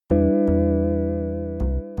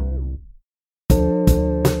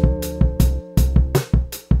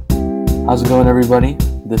How's it going, everybody?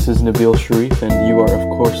 This is Nabil Sharif, and you are, of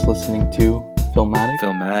course, listening to Filmatic.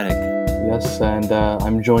 Yes, and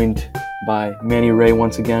I'm joined by Manny Ray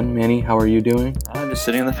once again. Manny, how are you doing? I'm just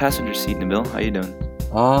sitting in the passenger seat, Nabil. How you doing?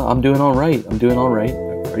 I'm doing all right.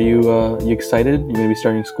 Are you excited? You're going to be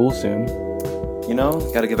starting school soon. You know,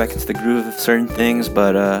 got to get back into the groove of certain things,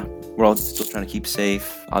 but we're all still trying to keep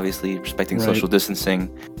safe, obviously respecting social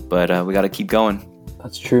distancing, but we got to keep going.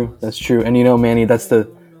 That's true. And you know, Manny, that's the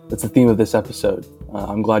theme of this episode.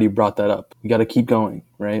 I'm glad you brought that up. We got to keep going,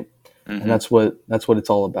 right? Mm-hmm. And that's what it's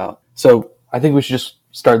all about. So I think we should just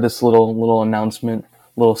start this little announcement,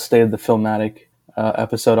 little State of the Filmatic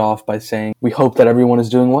episode off by saying we hope that everyone is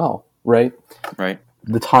doing well, right? Right.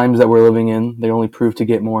 The times that we're living in, they only prove to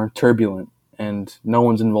get more turbulent, and no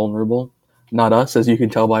one's invulnerable. Not us, as you can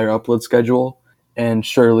tell by our upload schedule, and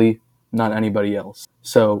surely not anybody else.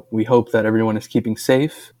 So we hope that everyone is keeping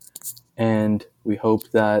safe, and we hope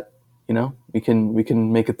that, you know, we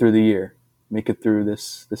can make it through the year, make it through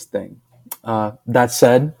this thing. That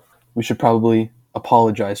said, we should probably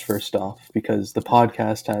apologize first off, because the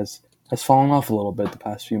podcast has fallen off a little bit the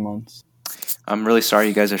past few months. I'm really sorry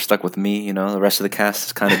you guys are stuck with me. You know, the rest of the cast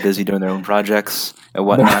is kind of busy doing their own projects and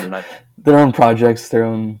whatnot. Their own projects, their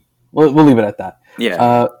own... We'll leave it at that.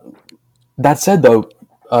 Yeah. That said, though,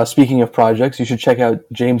 speaking of projects, you should check out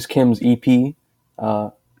James Kim's EP.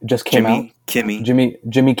 Just came out. Jimmy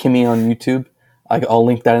Kimmy on YouTube. I'll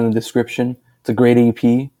link that in the description. It's a great EP.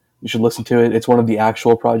 You should listen to it. It's one of the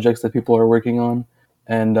actual projects that people are working on,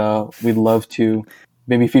 and we'd love to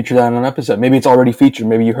maybe feature that on an episode. Maybe it's already featured.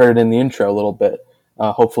 Maybe you heard it in the intro a little bit.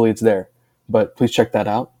 Hopefully it's there. But please check that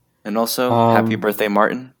out. And also, happy birthday,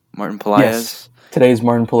 Martin Pelaez. Yes. Today's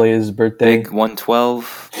Martin Pelaez's birthday. Big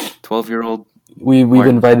 12-year-old. We've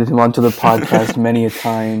invited him onto the podcast many a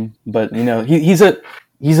time, but you know he's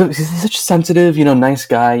such a sensitive, you know, nice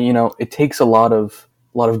guy. You know, it takes a lot of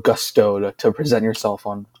gusto to present yourself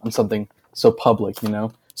on something so public. You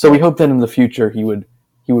know, so we hope that in the future he would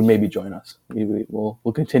maybe join us. We'll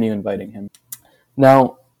continue inviting him.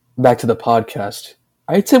 Now back to the podcast.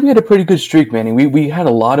 I'd say we had a pretty good streak, Manny. We had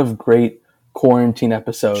a lot of great quarantine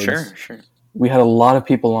episodes. Sure. We had a lot of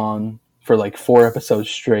people on for like 4 episodes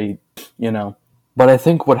straight, you know. But I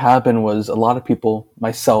think what happened was a lot of people,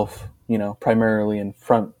 myself, you know, primarily and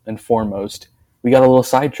front and foremost, we got a little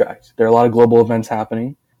sidetracked. There are a lot of global events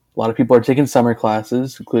happening. A lot of people are taking summer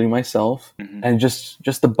classes, including myself, and just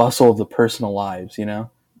the bustle of the personal lives, you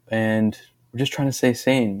know. And we're just trying to stay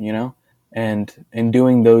sane, you know. And in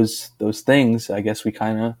doing those things, I guess we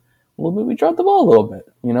dropped the ball a little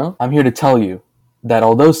bit, you know. I'm here to tell you that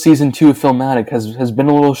although season 2 of Filmatic has been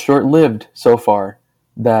a little short-lived so far,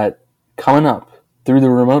 that coming up through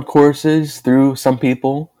the remote courses, through some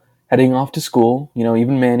people heading off to school, you know,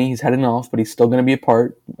 even Manny, he's heading off, but he's still going to be a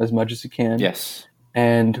part as much as he can. Yes.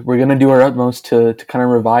 And we're going to do our utmost to kind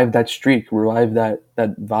of revive that streak, revive that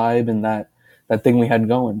vibe and that thing we had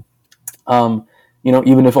going. You know,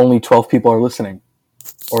 even if only 12 people are listening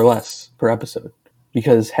or less per episode,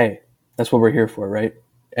 because hey, that's what we're here for, right?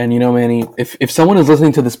 And you know, Manny, if someone is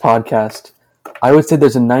listening to this podcast, I would say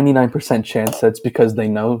there's a 99% chance that's because they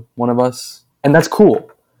know one of us, and that's cool.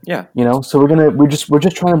 Yeah. You know, so we're just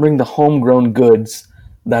trying to bring the homegrown goods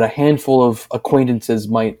that a handful of acquaintances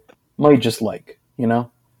might just like, you know?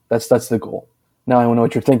 That's the goal. Now I know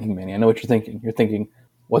what you're thinking, Manny. I know what you're thinking. You're thinking,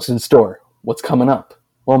 what's in store? What's coming up?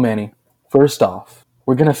 Well, Manny, first off,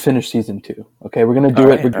 we're going to finish season 2. Okay? We're going to do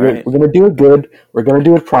it. We're going to do it good. We're going to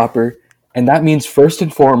do it proper. And that means first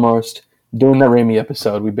and foremost, doing that Raimi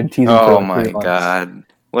episode. We've been teasing for 3 months. Oh my God.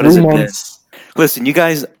 What is it been? Listen, you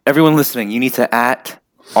guys, everyone listening, you need to at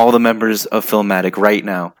all the members of Filmatic right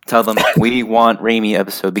now. Tell them we want Raimi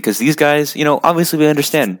episode, because these guys, you know, obviously we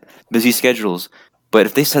understand busy schedules, but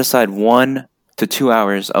if they set aside 1 to 2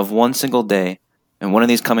 hours of one single day in one of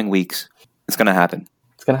these coming weeks, it's going to happen.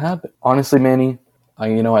 It's going to happen. Honestly, Manny,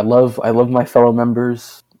 I love my fellow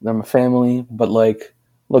members. They're my family, but like,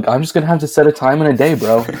 look, I'm just going to have to set a time and a day,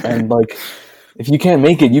 bro. And like, if you can't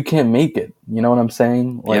make it, you can't make it. You know what I'm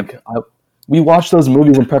saying? Like, yep. We watched those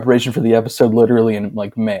movies in preparation for the episode literally in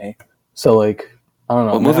like May. So like, I don't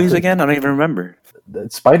know. What movies again? I don't even remember.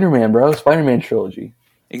 Spider-Man, bro. Spider-Man trilogy.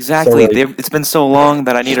 Exactly. So, like, it's been so long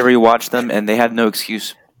that I need to rewatch them, and they had no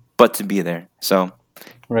excuse but to be there. So,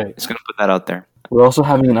 right. Just going to put that out there. We're also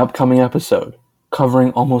having an upcoming episode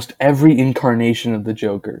covering almost every incarnation of the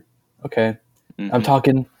Joker. Okay?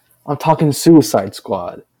 Mm-hmm. I'm talking Suicide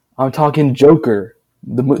Squad. I'm talking Joker,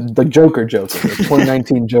 the Joker, the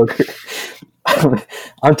 2019 Joker.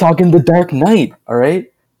 I'm talking The Dark Knight, all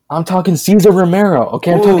right? I'm talking Cesar Romero,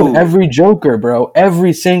 okay? I'm talking every Joker, bro.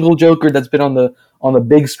 Every single Joker that's been on on the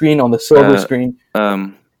big screen, on the silver screen.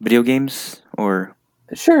 Video games or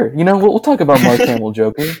sure, we'll talk about Mark Hamill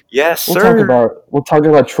Joker. Yes, we'll sir. We'll talk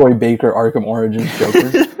about Troy Baker Arkham Origins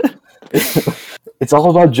Joker. It's all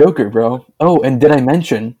about Joker, bro. Oh, and did I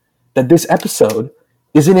mention that this episode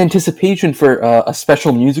is in anticipation for a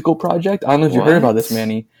special musical project? I don't know if you heard about this,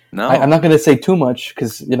 Manny. No. I'm not going to say too much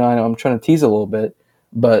because, I know I'm trying to tease a little bit,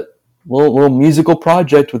 but little musical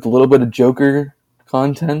project with a little bit of Joker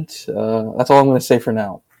content. That's all I'm going to say for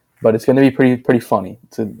now. But it's going to be pretty funny.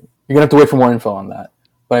 You're going to have to wait for more info on that.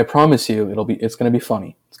 But I promise you, it's going to be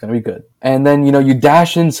funny. It's going to be good. And then, you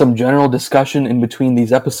dash in some general discussion in between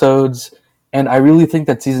these episodes. And I really think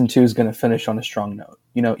that season 2 is going to finish on a strong note.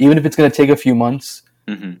 Even if it's going to take a few months,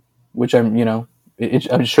 which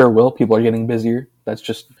I'm sure will. People are getting busier. That's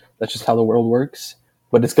just how the world works.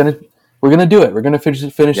 But we're going to do it. We're going to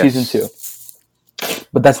finish season 2.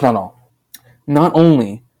 But that's not all. Not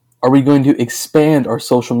only are we going to expand our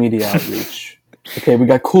social media outreach. Okay, we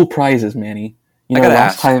got cool prizes, Manny. I gotta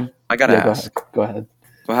ask. Go ahead.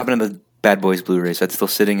 What happened to the Bad Boys Blu-rays? That's still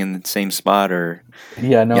sitting in the same spot, or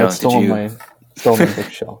yeah, no, it's still on my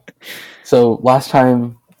bookshelf. So last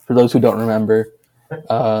time, for those who don't remember,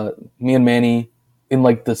 me and Manny, in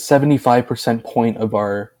like the 75% point of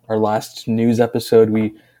our last news episode,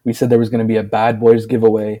 we said there was going to be a Bad Boys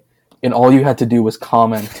giveaway, and all you had to do was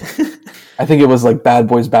comment. I think it was like Bad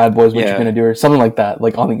Boys, what you're going to do, or something like that,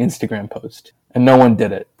 like on the Instagram post, and no one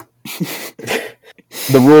did it.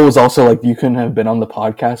 The rule was also like you couldn't have been on the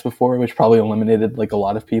podcast before, which probably eliminated like a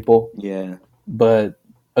lot of people. Yeah. But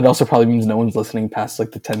it also probably means no one's listening past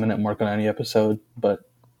like the 10-minute mark on any episode. But,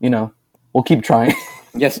 we'll keep trying.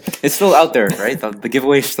 Yes, it's still out there, right? The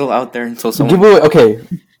giveaway is still out there until someone... Giveaway, okay,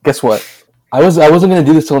 guess what? I wasn't going to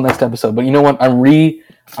do this till next episode, but you know what? I'm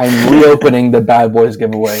reopening the Bad Boys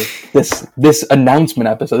giveaway. This announcement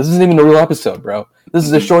episode. This isn't even a real episode, bro. This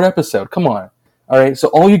is a short episode. Come on. All right, so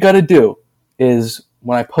all you got to do is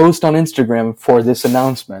when I post on Instagram for this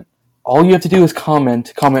announcement, all you have to do is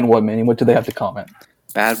comment. Comment what, Manny? What do they have to comment?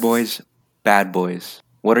 Bad Boys.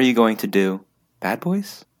 What are you going to do? Bad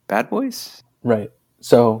Boys? Right.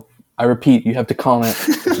 So, I repeat, you have to comment,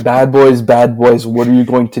 Bad Boys, what are you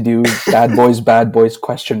going to do? Bad Boys,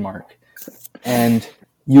 question mark. And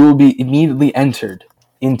you will be immediately entered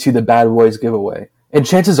into the Bad Boys giveaway. And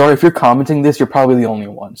chances are, if you're commenting this, you're probably the only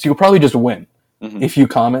one. So you'll probably just win if you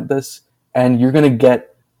comment this. And you're going to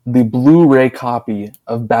get the Blu-ray copy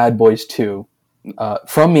of Bad Boys 2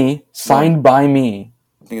 from me, signed by me.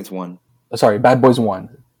 I think it's 1. Sorry, Bad Boys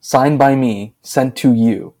 1. Signed by me, sent to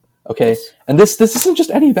you. Okay? And this isn't just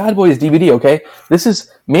any Bad Boys DVD, okay?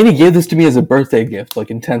 Manny gave this to me as a birthday gift, like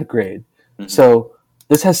in 10th grade. So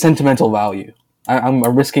this has sentimental value. I'm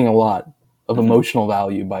risking a lot of emotional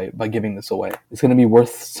value by giving this away. It's going to be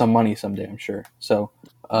worth some money someday, I'm sure. So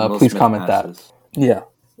please comment that. Yeah.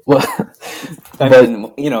 Well, like in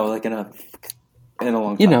a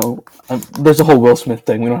long time. There's a whole Will Smith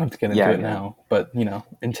thing. We don't have to get into it now, but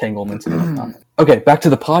entanglements and whatnot. Okay, back to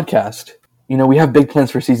the podcast. We have big plans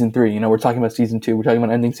for season 3. We're talking about season 2. We're talking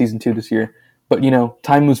about ending season 2 this year. But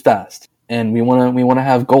time moves fast, and we want to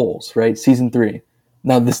have goals, right? Season 3.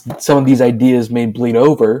 Now, some of these ideas may bleed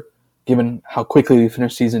over, given how quickly we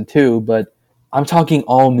finish season 2. But I'm talking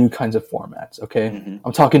all new kinds of formats. Okay,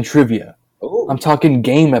 I'm talking trivia. Ooh. I'm talking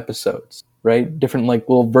game episodes, right? Different like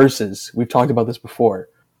little verses. We've talked about this before,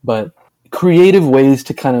 but creative ways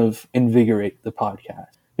to kind of invigorate the podcast.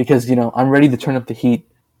 Because, I'm ready to turn up the heat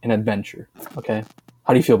in adventure. Okay?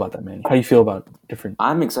 How do you feel about that, man? How do you feel about different...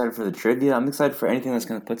 I'm excited for the trivia. I'm excited for anything that's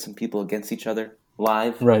going to put some people against each other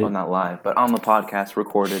live. Right. Well, not live, but on the podcast,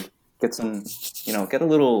 recorded. Get some, get a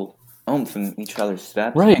little oomph in each other's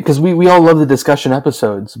steps. Right, because we all love the discussion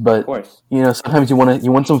episodes, but of course. Sometimes you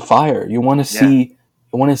want some fire. You want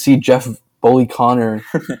to see Jeff bully Connor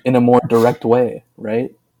in a more direct way,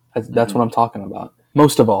 right? That's what I'm talking about.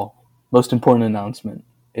 Most of all, most important announcement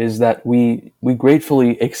is that we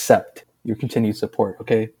gratefully accept your continued support.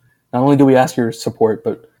 Okay, not only do we ask your support,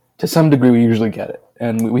 but to some degree we usually get it,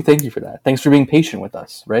 and we thank you for that. Thanks for being patient with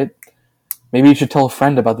us, right? Maybe you should tell a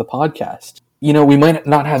friend about the podcast. We might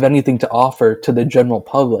not have anything to offer to the general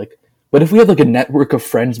public, but if we have like a network of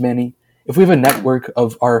friends, Manny, if we have a network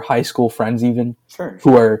of our high school friends even,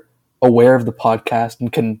 who are aware of the podcast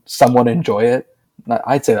and can somewhat enjoy it,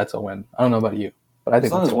 I'd say that's a win. I don't know about you, but I think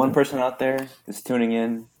as long as one person out there is tuning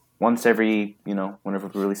in once every, whenever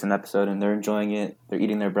we release an episode and they're enjoying it, they're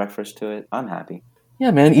eating their breakfast to it, I'm happy.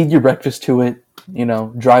 Yeah, man, eat your breakfast to it,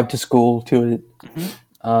 drive to school to it,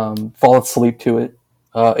 fall asleep to it.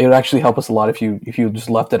 It would actually help us a lot if you just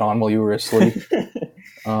left it on while you were asleep.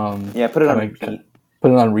 Yeah, put it on repeat.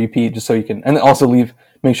 put it on repeat just so you can, and also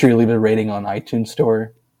make sure you leave a rating on iTunes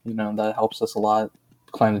Store. That helps us a lot,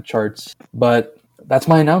 climb the charts. But that's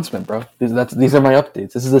my announcement, bro. These are my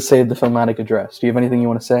updates. This is the Save the Filmatic address. Do you have anything you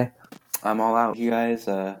want to say? I'm all out. You guys,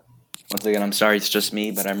 once again, I'm sorry it's just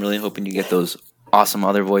me, but I'm really hoping you get those awesome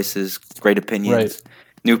other voices, great opinions,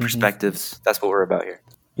 new perspectives. That's what we're about here.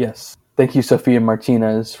 Yes. Thank you, Sophia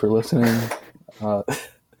Martinez, for listening. But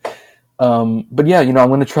yeah, I'm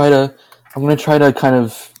going to try to kind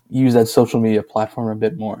of use that social media platform a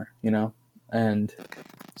bit more, and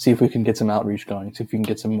see if we can get some outreach going, see if we can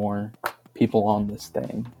get some more people on this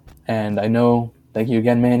thing. And thank you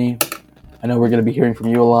again, Manny. I know we're going to be hearing from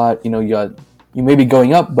you a lot. You may be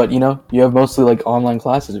going up, but you have mostly like online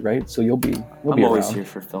classes, right? So you'll be I'm always around. Here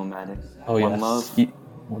for Filmatic. Oh yeah,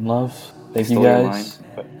 one love. Thank you guys.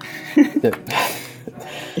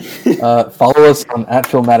 Follow us on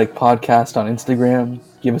 @Filmatic Podcast on Instagram.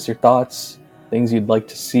 Give us your thoughts, things you'd like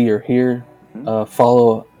to see or hear.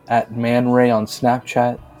 Follow @ManRay on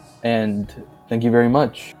Snapchat. And thank you very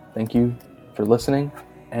much. Thank you for listening.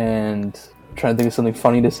 And I'm trying to think of something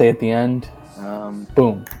funny to say at the end.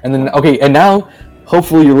 Boom. And then, okay, and now,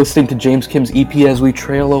 hopefully you're listening to James Kim's EP as we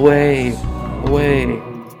trail away.